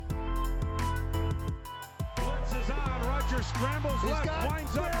Rodgers scrambles left,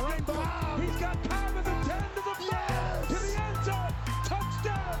 winds up right. He's got Cobb at the 10 to the 5 to the end zone.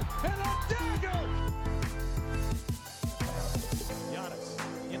 Touchdown and a dagger. Giannis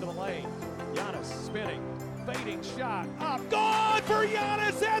into the lane. Giannis spinning, fading shot up. Gone for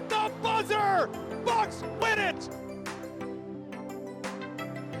Giannis at the buzzer. Bucks win it.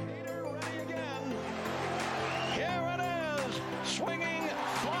 Ready again. Here it is, swinging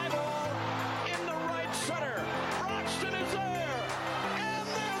fly ball in the right center. Broxton is there, and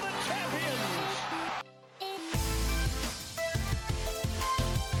they're the champions.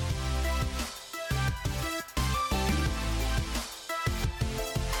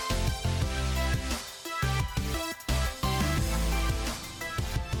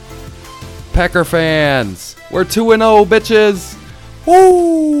 Packer fans, we're 2-0, bitches.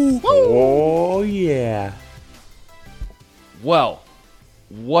 Woo! Oh, yeah. Well,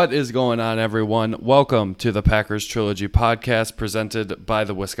 what is going on, everyone? Welcome to the Packers Trilogy podcast presented by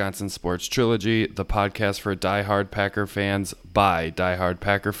the Wisconsin Sports Trilogy, the podcast for diehard Packer fans by diehard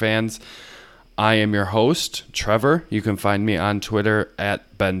Packer fans. I am your host, Trevor. You can find me on Twitter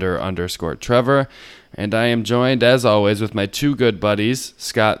at Bender_Trevor. And I am joined, as always, with my two good buddies,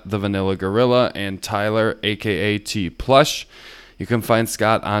 Scott the Vanilla Gorilla and Tyler, a.k.a. T Plush. You can find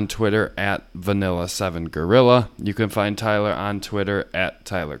Scott on Twitter at Vanilla7Gorilla. You can find Tyler on Twitter at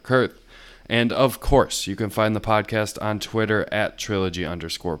Tyler Kurth. And, of course, you can find the podcast on Twitter at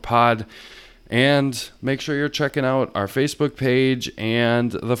Trilogy_pod. And make sure you're checking out our Facebook page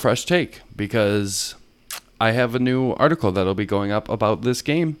and The Fresh Take, because I have a new article that'll be going up about this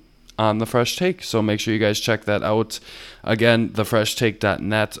game on The Fresh Take. So make sure you guys check that out. Again,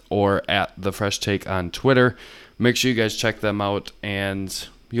 thefreshtake.net or at The Fresh Take on Twitter. Make sure you guys check them out, and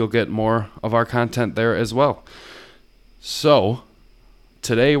you'll get more of our content there as well. So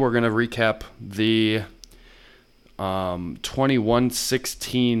today we're going to recap the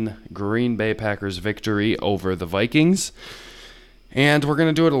 21-16 Green Bay Packers victory over the Vikings. And we're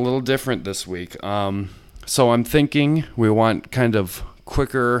going to do it a little different this week. So I'm thinking we want kind of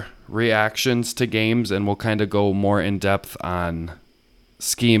quicker reactions to games, and we'll kind of go more in depth on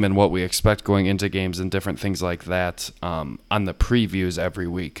scheme and what we expect going into games and different things like that on the previews every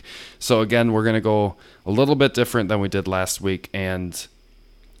week. So again, we're going to go a little bit different than we did last week, and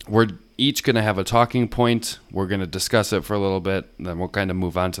we're each going to have a talking point. We're going to discuss it for a little bit, and then we'll kind of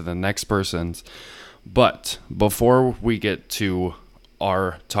move on to the next person's. But before we get to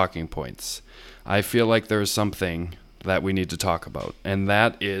our talking points, I feel like there's something that we need to talk about, and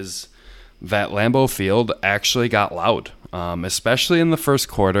that is that Lambeau Field actually got loud, especially in the first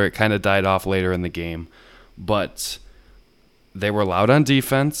quarter. It kind of died off later in the game, but they were loud on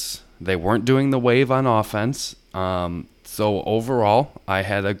defense. They weren't doing the wave on offense. So overall, I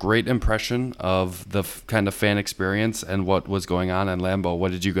had a great impression of the kind of fan experience and what was going on in Lambeau. What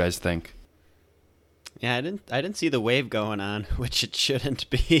did you guys think? Yeah, I didn't see the wave going on, which it shouldn't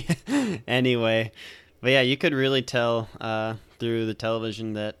be anyway. But yeah, you could really tell through the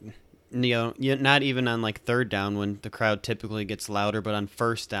television that, not even on like third down when the crowd typically gets louder, but on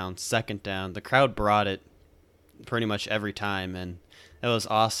first down, second down, the crowd brought it pretty much every time, and that was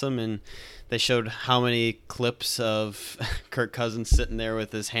awesome. And they showed how many clips of Kirk Cousins sitting there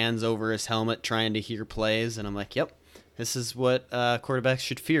with his hands over his helmet trying to hear plays, and I'm like, yep, this is what quarterbacks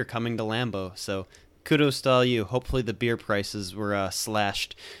should fear coming to Lambeau. So kudos to all you. Hopefully the beer prices were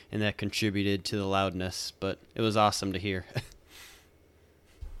slashed, and that contributed to the loudness, but it was awesome to hear.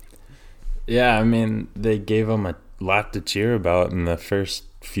 Yeah, I mean, they gave them a lot to cheer about in the first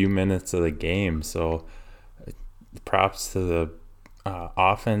few minutes of the game, so props to the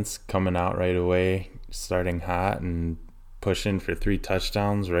offense coming out right away, starting hot and pushing for 3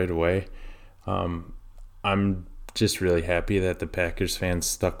 touchdowns right away. I'm just really happy that the Packers fans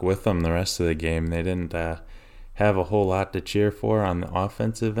stuck with them the rest of the game. They didn't have a whole lot to cheer for on the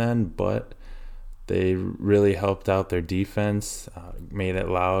offensive end, but they really helped out their defense, made it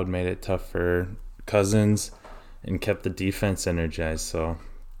loud, made it tough for Cousins, and kept the defense energized. So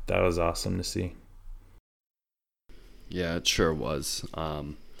that was awesome to see. Yeah, it sure was.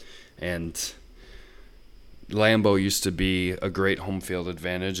 And Lambeau used to be a great home field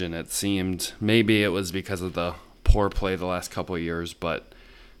advantage, and it seemed maybe it was because of the poor play the last couple of years, but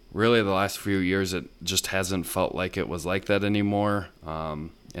really the last few years it just hasn't felt like it was like that anymore.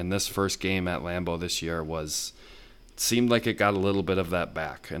 And this first game at Lambeau this year seemed like it got a little bit of that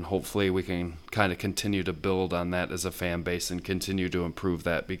back, and hopefully we can kind of continue to build on that as a fan base and continue to improve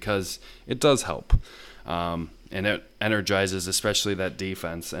that, because it does help. And it energizes especially that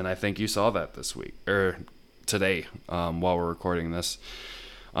defense, and I think you saw that this week or today while we're recording this.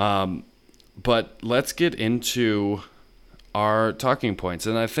 But let's get into our talking points.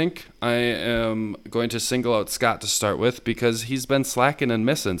 And I think I am going to single out Scott to start with because he's been slacking and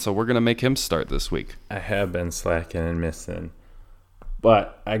missing. So we're going to make him start this week. I have been slacking and missing,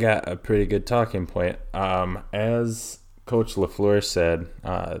 but I got a pretty good talking point. As Coach LaFleur said,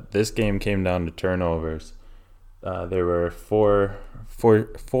 this game came down to turnovers. There were four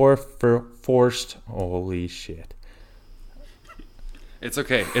forced. Holy shit! It's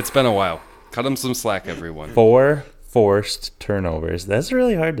okay. It's been a while. Cut him some slack, everyone. 4 forced turnovers. That's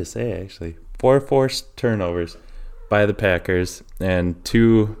really hard to say, actually. 4 forced turnovers by the Packers and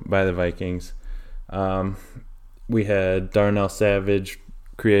 2 by the Vikings. We had Darnell Savage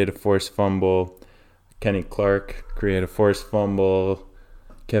create a forced fumble. Kenny Clark create a forced fumble.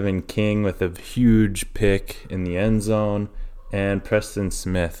 Kevin King with a huge pick in the end zone. And Preston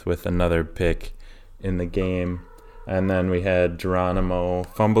Smith with another pick in the game. And then we had Geronimo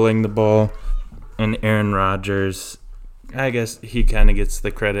fumbling the ball. And Aaron Rodgers, I guess he kind of gets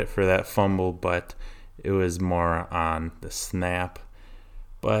the credit for that fumble, but it was more on the snap.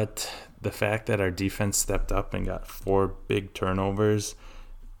 But the fact that our defense stepped up and got 4 big turnovers,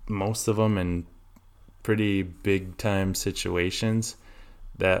 most of them in pretty big-time situations,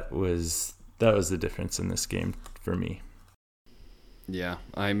 that was the difference in this game for me. Yeah,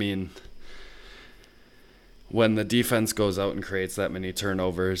 I mean, when the defense goes out and creates that many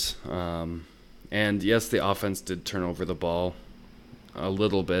turnovers, and yes, the offense did turn over the ball a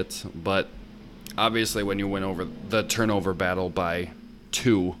little bit, but obviously when you win over the turnover battle by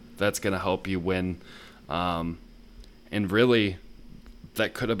 2, that's going to help you win. And really,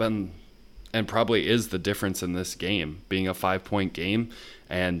 that could have been and probably is the difference in this game, being a 5-point game,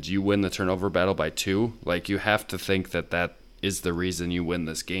 and you win the turnover battle by 2. Like, you have to think that is the reason you win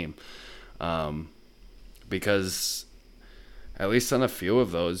this game. Because at least on a few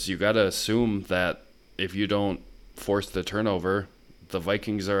of those, you got to assume that if you don't force the turnover, the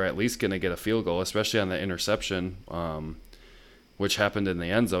Vikings are at least going to get a field goal, especially on the interception, which happened in the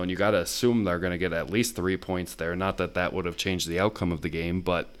end zone. You got to assume they're going to get at least 3 points there. Not that would have changed the outcome of the game,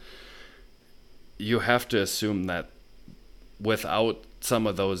 but you have to assume that without some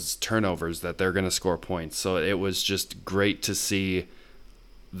of those turnovers that they're going to score points. So it was just great to see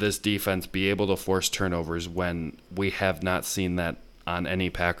this defense be able to force turnovers when we have not seen that on any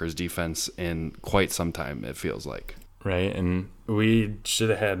Packers defense in quite some time, it feels like. Right, and we should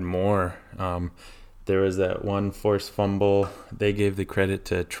have had more. There was that one forced fumble. They gave the credit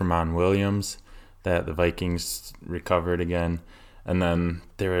to Tramon Williams that the Vikings recovered again. And then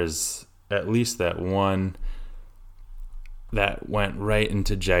there was at least that one that went right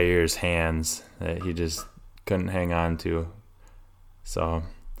into Jair's hands that he just couldn't hang on to. So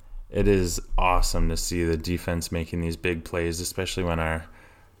it is awesome to see the defense making these big plays, especially when our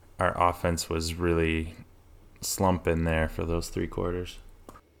offense was really slumping there for those 3 quarters.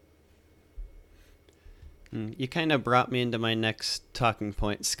 You kind of brought me into my next talking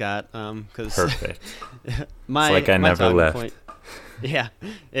point, Scott. Perfect. It's like I never left. Point, yeah,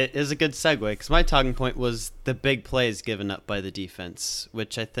 it is a good segue because my talking point was the big plays given up by the defense,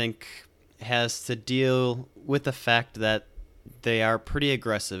 which I think has to deal with the fact that they are pretty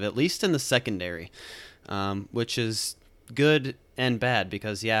aggressive, at least in the secondary, which is good and bad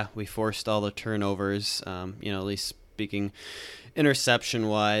because, yeah, we forced all the turnovers, at least speaking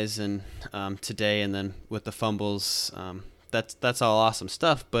interception-wise and today, and then with the fumbles, that's all awesome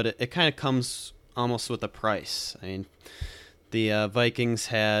stuff, but it kind of comes almost with a price. I mean, the Vikings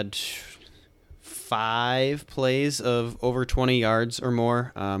had 5 plays of over 20 yards or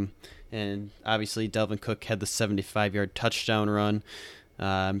more, and obviously Delvin Cook had the 75-yard touchdown run.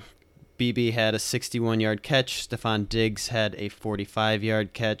 BB had a 61-yard catch. Stephon Diggs had a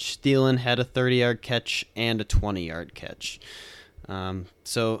 45-yard catch. Thielen had a 30-yard catch and a 20-yard catch.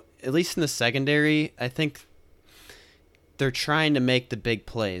 So at least in the secondary, I think they're trying to make the big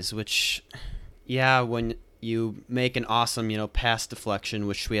plays, which, yeah, when you make an awesome, pass deflection,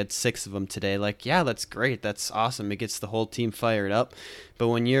 which we had 6 of them today, that's great. That's awesome. It gets the whole team fired up. But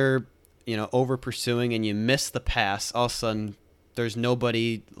when you're, over pursuing and you miss the pass, all of a sudden there's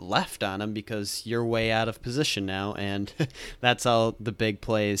nobody left on them because you're way out of position now. And that's how the big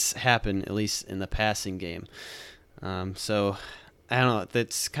plays happen, at least in the passing game. So I don't know.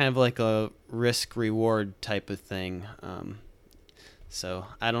 That's kind of like a risk-reward type of thing. So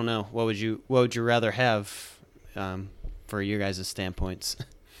I don't know. What would you rather have for your guys' standpoints?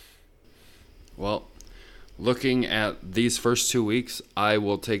 Well, looking at these first 2 weeks, I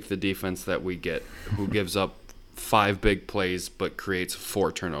will take the defense that we get, who gives up 5 big plays but creates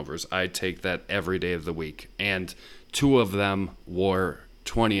 4 turnovers. I take that every day of the week. And 2 of them were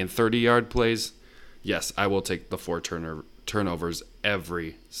 20 and 30-yard plays. Yes, I will take the 4 turnovers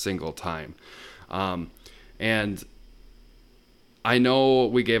every single time. And I know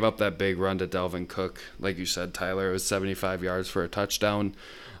we gave up that big run to Dalvin Cook. Like you said, Tyler, it was 75 yards for a touchdown.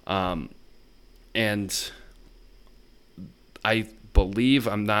 And I believe,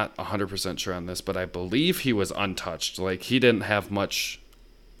 I'm not 100% sure on this, but I believe he was untouched. Like, he didn't have much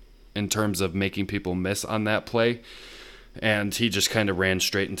in terms of making people miss on that play, and he just kind of ran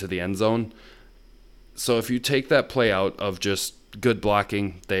straight into the end zone. So if you take that play out of just good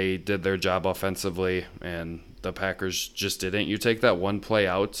blocking, they did their job offensively, and the Packers just didn't. You take that one play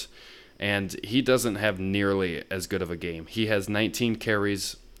out, and he doesn't have nearly as good of a game. He has 19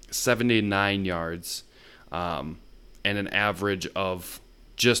 carries, 79 yards, and an average of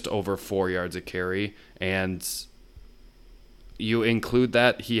just over 4 yards a carry. And you include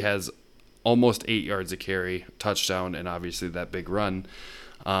that, he has almost 8 yards a carry, touchdown, and obviously that big run.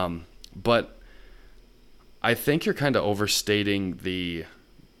 But I think you're kind of overstating the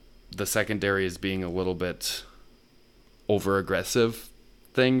secondary as being a little bit over-aggressive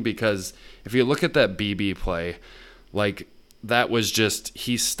thing, because if you look at that BB play, like, that was just,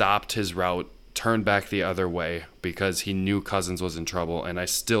 he stopped his route, turned back the other way because he knew Cousins was in trouble, and I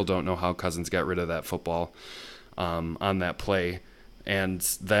still don't know how Cousins got rid of that football on that play. And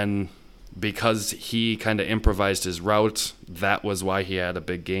then because he kind of improvised his route, that was why he had a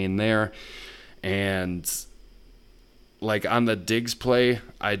big gain there. And like on the Diggs play,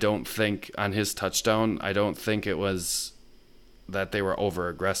 I don't think, on his touchdown, I don't think it was that they were over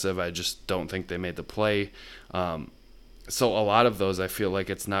aggressive. I just don't think they made the play. So a lot of those, I feel like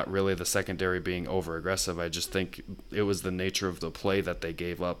it's not really the secondary being over aggressive. I just think it was the nature of the play that they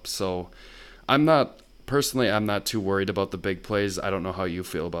gave up. So I'm not too worried about the big plays. I don't know how you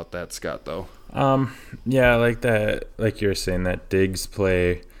feel about that, Scott, though. Yeah, like that, like you were saying, that Diggs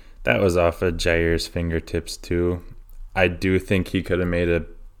play, that was off of Jair's fingertips too. I do think he could have made a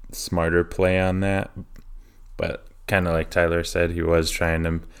smarter play on that, but kind of like Tyler said, he was trying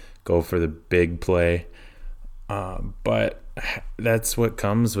to go for the big play. But that's what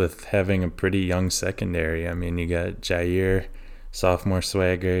comes with having a pretty young secondary. I mean, you got Jair, sophomore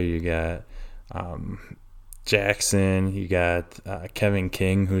swagger, you got Jackson, you got Kevin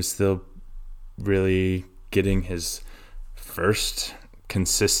King, who's still really getting his first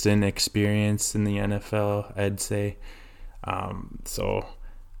consistent experience in the NFL, I'd say. So,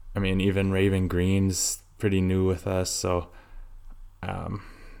 I mean, even Raven Green's pretty new with us, so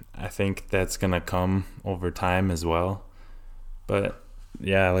I think that's going to come over time as well. But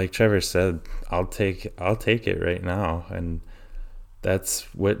yeah, like Trevor said, I'll take it right now, and that's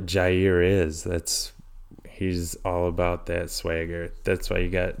what Jair is. He's all about that swagger. That's why you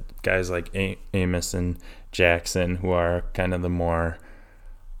got guys like Amos and Jackson, who are kind of the more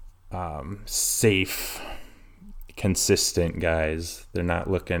safe, consistent guys. They're not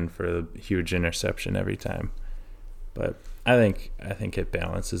looking for the huge interception every time. But I think it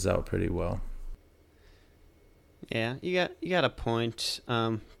balances out pretty well. Yeah, you got a point.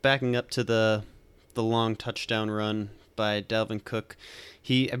 Backing up to the long touchdown run by Dalvin Cook,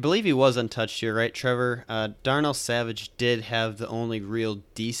 I believe he was untouched here, right, Trevor? Darnell Savage did have the only real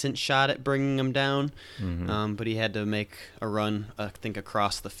decent shot at bringing him down, but he had to make a run, I think,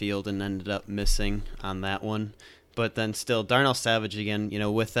 across the field and ended up missing on that one. But then still, Darnell Savage, again,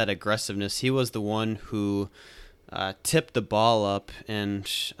 with that aggressiveness, he was the one who tipped the ball up and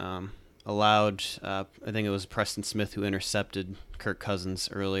allowed, I think it was Preston Smith who intercepted Kirk Cousins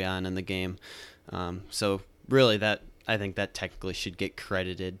early on in the game. So really, I think that technically should get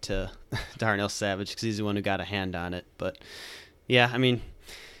credited to Darnell Savage because he's the one who got a hand on it. But yeah, I mean,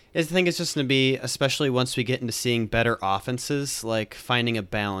 I think it's just going to be, especially once we get into seeing better offenses, like finding a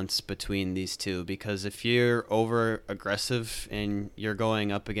balance between these two. Because if you're over aggressive and you're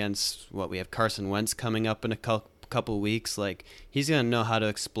going up against we have Carson Wentz coming up in a couple weeks, like he's going to know how to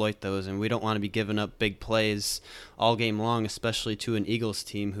exploit those, and we don't want to be giving up big plays all game long, especially to an Eagles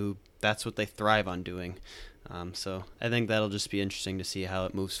team who that's what they thrive on doing. So I think that'll just be interesting to see how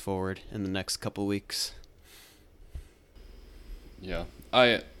it moves forward in the next couple weeks. Yeah,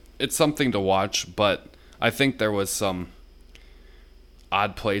 it's something to watch, but I think there was some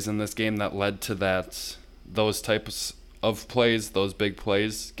odd plays in this game that led to those types of plays, those big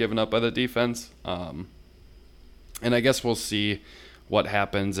plays given up by the defense. And I guess we'll see what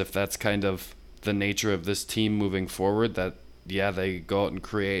happens if that's kind of the nature of this team moving forward, that, yeah, they go out and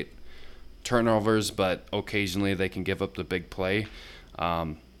create turnovers, but occasionally they can give up the big play.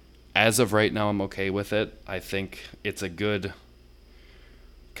 As of right now, I'm okay with it. I think it's a good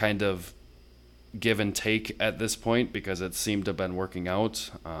kind of give and take at this point because it seemed to have been working out.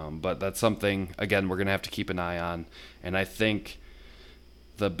 But that's something, again, we're going to have to keep an eye on. And I think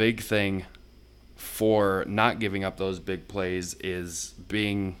the big thing for not giving up those big plays is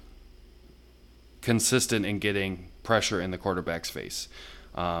being consistent in getting pressure in the quarterback's face,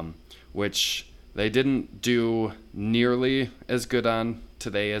 which they didn't do nearly as good on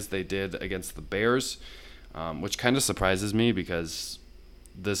today as they did against the Bears, which kind of surprises me because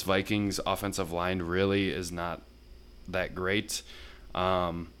this Vikings offensive line really is not that great.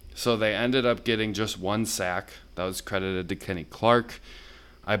 So they ended up getting just one sack. That was credited to Kenny Clark.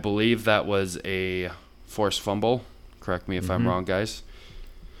 I believe that was a forced fumble. Correct me if I'm wrong, guys.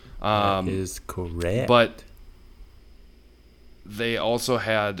 That is correct. But they also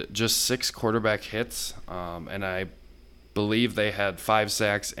had just 6 quarterback hits, and I believe they had 5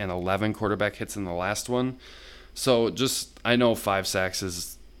 sacks and 11 quarterback hits in the last one. So I know 5 sacks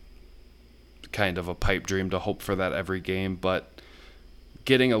is kind of a pipe dream to hope for that every game, but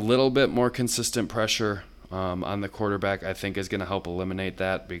getting a little bit more consistent pressure on the quarterback, I think, is going to help eliminate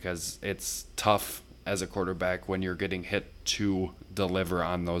that because it's tough as a quarterback when you're getting hit to deliver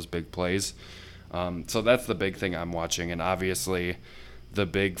on those big plays. So that's the big thing I'm watching, and obviously the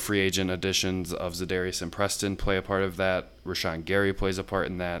big free agent additions of Za'Darius and Preston play a part of that. Rashawn Gary plays a part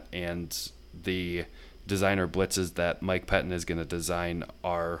in that, and the designer blitzes that Mike Pettin is going to design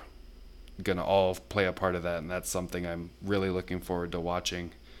are going to all play a part of that, and that's something I'm really looking forward to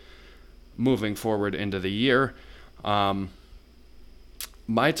watching moving forward into the year. My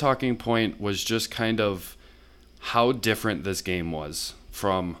talking point was just kind of how different this game was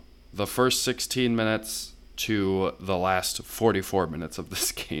from the first 16 minutes to the last 44 minutes of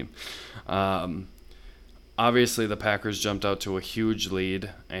this game. Obviously, the Packers jumped out to a huge lead,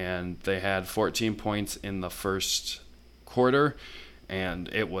 and they had 14 points in the first quarter, and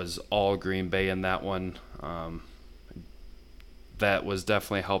it was all Green Bay in that one. That was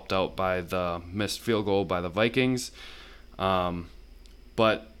definitely helped out by the missed field goal by the Vikings.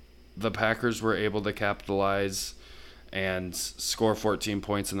 But the Packers were able to capitalize and score 14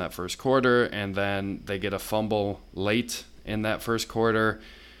 points in that first quarter, and then they get a fumble late in that first quarter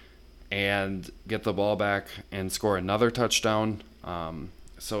and get the ball back and score another touchdown.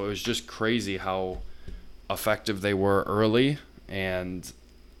 So it was just crazy how effective they were early, and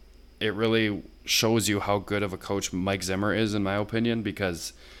it really shows you how good of a coach Mike Zimmer is, in my opinion,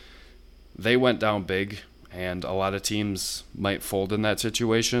 because they went down big, and a lot of teams might fold in that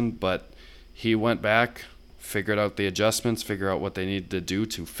situation, but he went back, figured out the adjustments, figure out what they needed to do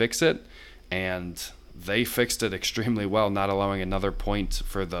to fix it, and they fixed it extremely well, not allowing another point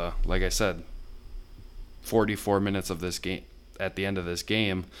for the, like I said, 44 minutes of this game at the end of this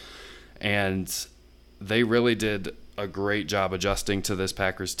game. And they really did a great job adjusting to this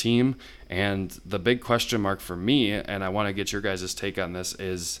Packers team. And the big question mark for me, and I want to get your guys' take on this,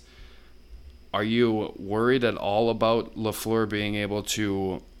 is are you worried at all about LaFleur being able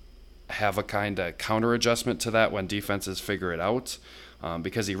to have a kind of counter adjustment to that when defenses figure it out?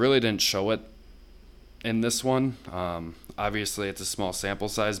 Because he really didn't show it in this one. Obviously, it's a small sample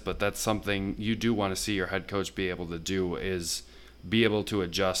size, but that's something you do want to see your head coach be able to do, is be able to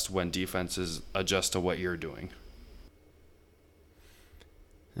adjust when defenses adjust to what you're doing.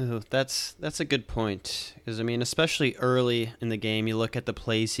 Oh, that's a good point. Because, I mean, especially early in the game, you look at the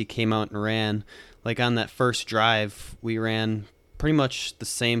plays he came out and ran. Like on that first drive, we ran pretty much the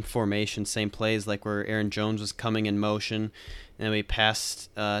same formation, same plays, like where Aaron Jones was coming in motion, and then we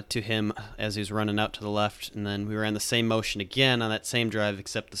passed to him as he was running out to the left, and then we ran the same motion again on that same drive,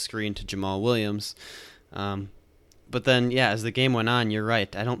 except the screen to Jamal Williams. But then, yeah, as the game went on, you're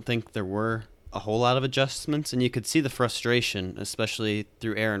right. I don't think there were a whole lot of adjustments, and you could see the frustration, especially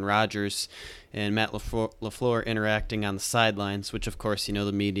through Aaron Rodgers and Matt LaFleur interacting on the sidelines, which, of course, you know,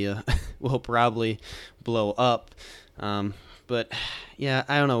 the media will probably blow up. But, yeah,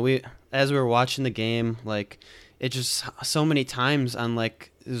 I don't know. As we were watching the game, like, it just so many times on,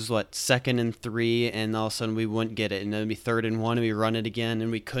 like, it was, 2nd and 3, and all of a sudden we wouldn't get it, and then it'd be 3rd and 1, and we run it again,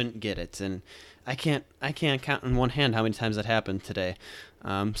 and we couldn't get it. And I can't count on one hand how many times that happened today.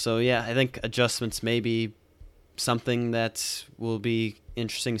 So, yeah, I think adjustments may be something that will be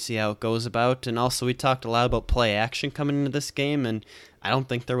interesting to see how it goes about. And also, we talked a lot about play action coming into this game, and I don't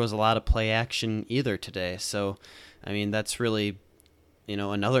think there was a lot of play action either today. So, I mean, that's really, you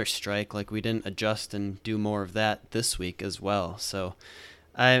know, another strike. Like, we didn't adjust and do more of that this week as well. So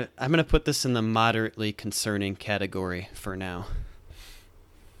I'm going to put this in the moderately concerning category for now.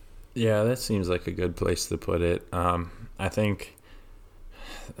 Yeah, that seems like a good place to put it. I think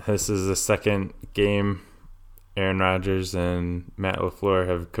this is the second game Aaron Rodgers and Matt LaFleur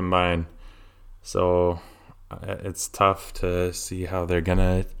have combined So it's tough to see how they're going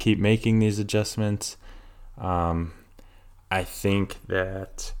to keep making these adjustments. I think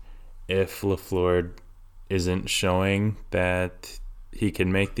that if LaFleur isn't showing that he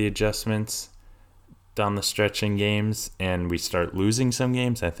can make the adjustments down the stretch in games and we start losing some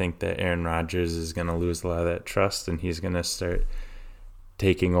games, I think that Aaron Rodgers is going to lose a lot of that trust and he's going to start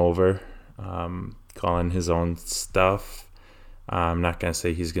taking over, calling his own stuff. I'm not going to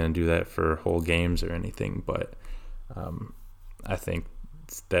say he's going to do that for whole games or anything, but I think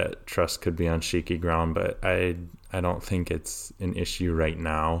that trust could be on shaky ground, but I don't think it's an issue right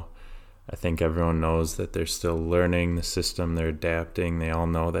now. I think everyone knows that they're still learning the system, they're adapting. They all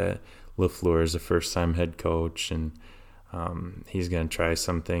know that LaFleur is a first-time head coach, and he's going to try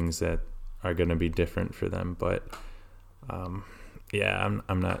some things that are going to be different for them. But yeah,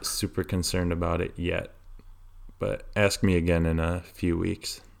 I'm not super concerned about it yet. But ask me again in a few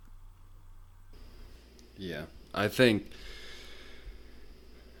weeks. Yeah, I think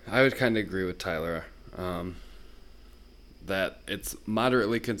I would kind of agree with Tyler that it's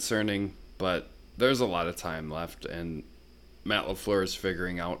moderately concerning, but there's a lot of time left, and Matt LaFleur is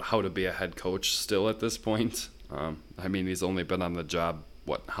figuring out how to be a head coach still at this point. I mean, he's only been on the job,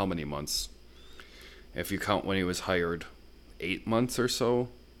 how many months? If you count when he was hired, 8 months or so?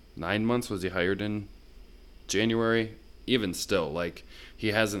 9 months? Was he hired in January? Even still, he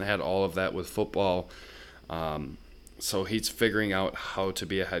hasn't had all of that with football. So he's figuring out how to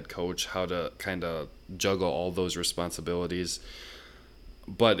be a head coach, how to kind of juggle all those responsibilities.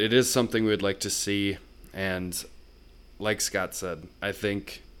 But it is something we'd like to see. And like Scott said, I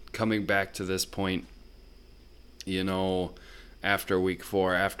think coming back to this point, after week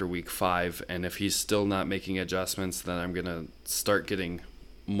 4, after week 5, and if he's still not making adjustments, then I'm going to start getting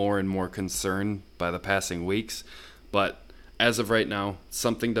more and more concerned by the passing weeks. But as of right now,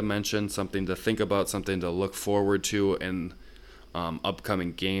 something to mention, something to think about, something to look forward to in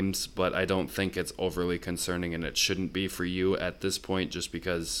upcoming games, but I don't think it's overly concerning, and it shouldn't be for you at this point just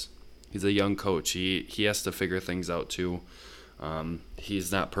because he's a young coach. He has to figure things out too.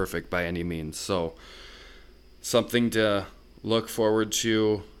 He's not perfect by any means. So something to look forward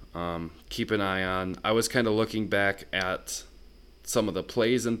to, keep an eye on. I was kind of looking back at some of the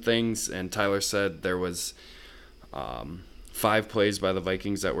plays and things, and Tyler said there was 5 plays by the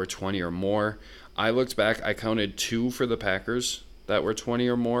Vikings that were 20 or more. I looked back, I counted 2 for the Packers that were 20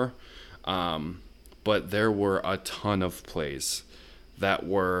 or more, but there were a ton of plays that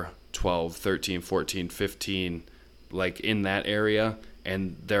were 12, 13, 14, 15, in that area,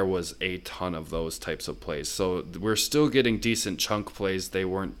 and there was a ton of those types of plays. So we're still getting decent chunk plays. They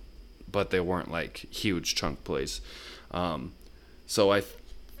weren't huge chunk plays. So I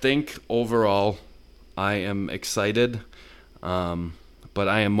think overall I am excited, but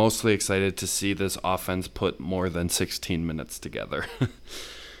I am mostly excited to see this offense put more than 16 minutes together.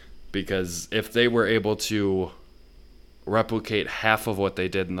 Because if they were able to replicate half of what they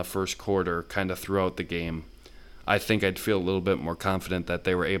did in the first quarter kind of throughout the game, I think I'd feel a little bit more confident that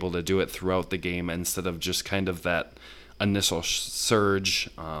they were able to do it throughout the game instead of just kind of that initial surge,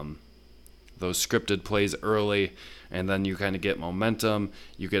 those scripted plays early, and then you kind of get momentum,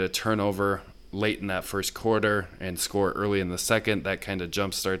 you get a turnover late in that first quarter and score early in the second. That kind of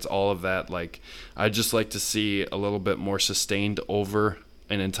jump starts all of that. I'd just like to see a little bit more sustained over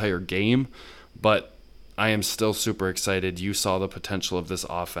an entire game, but I am still super excited. You saw the potential of this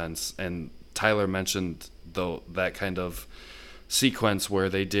offense, and Tyler mentioned that kind of sequence where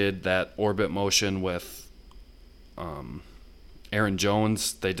they did that orbit motion with Aaron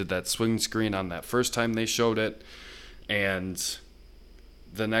Jones. They did that swing screen on that first time they showed it, and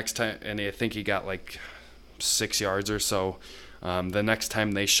the next time, and I think he got 6 yards or so. The next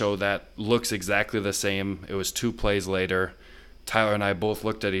time they show that looks exactly the same. It was 2 plays later. Tyler and I both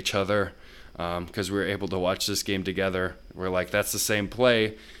looked at each other because we were able to watch this game together. We're like, that's the same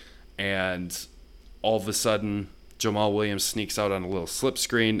play. And all of a sudden, Jamal Williams sneaks out on a little slip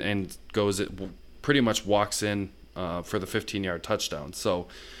screen and pretty much walks in for the 15-yard touchdown. So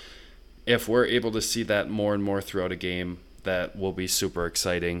if we're able to see that more and more throughout a game, that will be super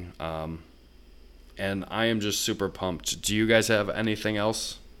exciting. And I am just super pumped. Do you guys have anything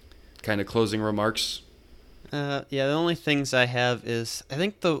else? Kind of closing remarks? Yeah, the only things I have is I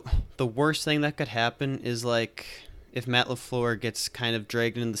think the worst thing that could happen is if Matt LaFleur gets kind of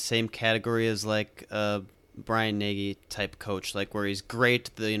dragged into the same category as a Brian Nagy type coach, where he's great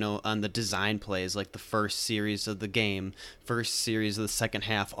on the design plays, the first series of the game, first series of the second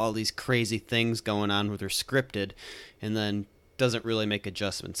half, all these crazy things going on with her scripted, and then doesn't really make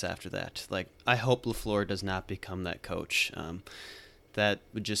adjustments after that. I hope LaFleur does not become that coach. that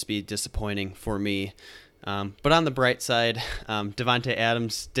would just be disappointing for me. But on the bright side, Devontae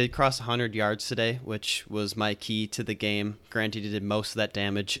Adams did cross 100 yards today, which was my key to the game. Granted, he did most of that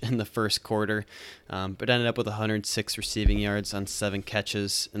damage in the first quarter, but ended up with 106 receiving yards on 7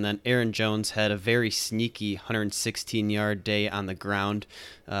 catches. And then Aaron Jones had a very sneaky 116-yard day on the ground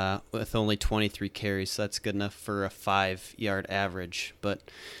with only 23 carries, so that's good enough for a 5-yard average. But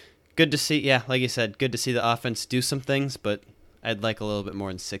good to see, yeah, like you said, good to see the offense do some things, but I'd like a little bit more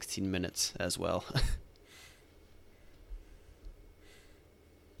than 16 minutes as well.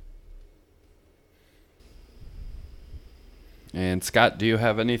 And Scott, do you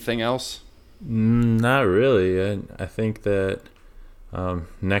have anything else? Not really. I think that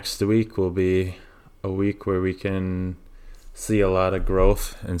next week will be a week where we can see a lot of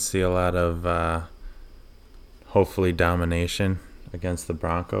growth and see a lot of hopefully domination against the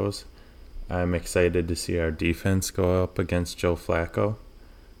Broncos. I'm excited to see our defense go up against Joe Flacco.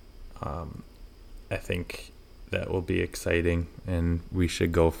 I think that will be exciting, and we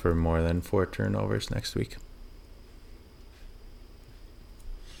should go for more than 4 turnovers next week.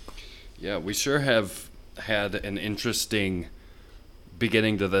 Yeah, we sure have had an interesting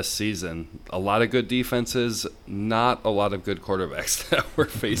beginning to this season. A lot of good defenses, not a lot of good quarterbacks that we're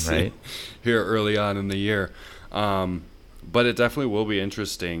facing here early on in the year. But it definitely will be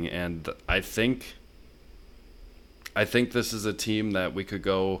interesting, and I think this is a team that we could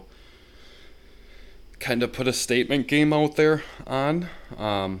go kind of put a statement game out there on.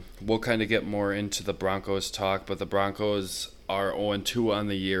 We'll kind of get more into the Broncos talk, but the Broncos are 0-2 on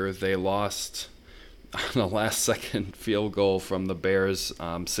the year. They lost on a last-second field goal from the Bears,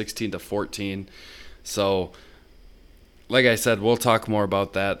 16-14. So, like I said, we'll talk more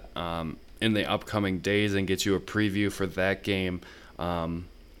about that in the upcoming days and get you a preview for that game.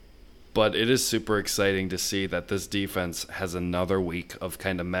 But it is super exciting to see that this defense has another week of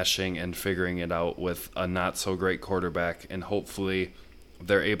kind of meshing and figuring it out with a not-so-great quarterback, and hopefully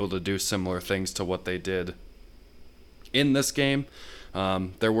they're able to do similar things to what they did in this game.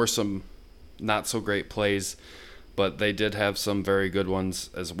 There were some not-so-great plays, but they did have some very good ones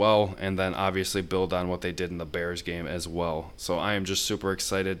as well, and then obviously build on what they did in the Bears game as well. So I am just super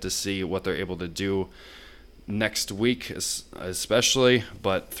excited to see what they're able to do next week especially,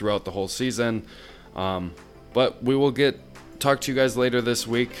 but throughout the whole season. But we will talk to you guys later this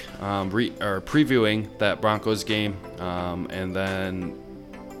week, previewing that Broncos game, and then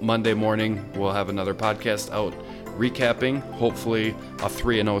Monday morning we'll have another podcast out recapping, hopefully a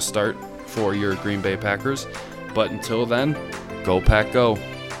 3-0 start for your Green Bay Packers. But until then, go Pack, go.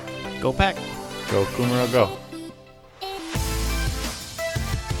 Go Pack. Go Kumaro, go.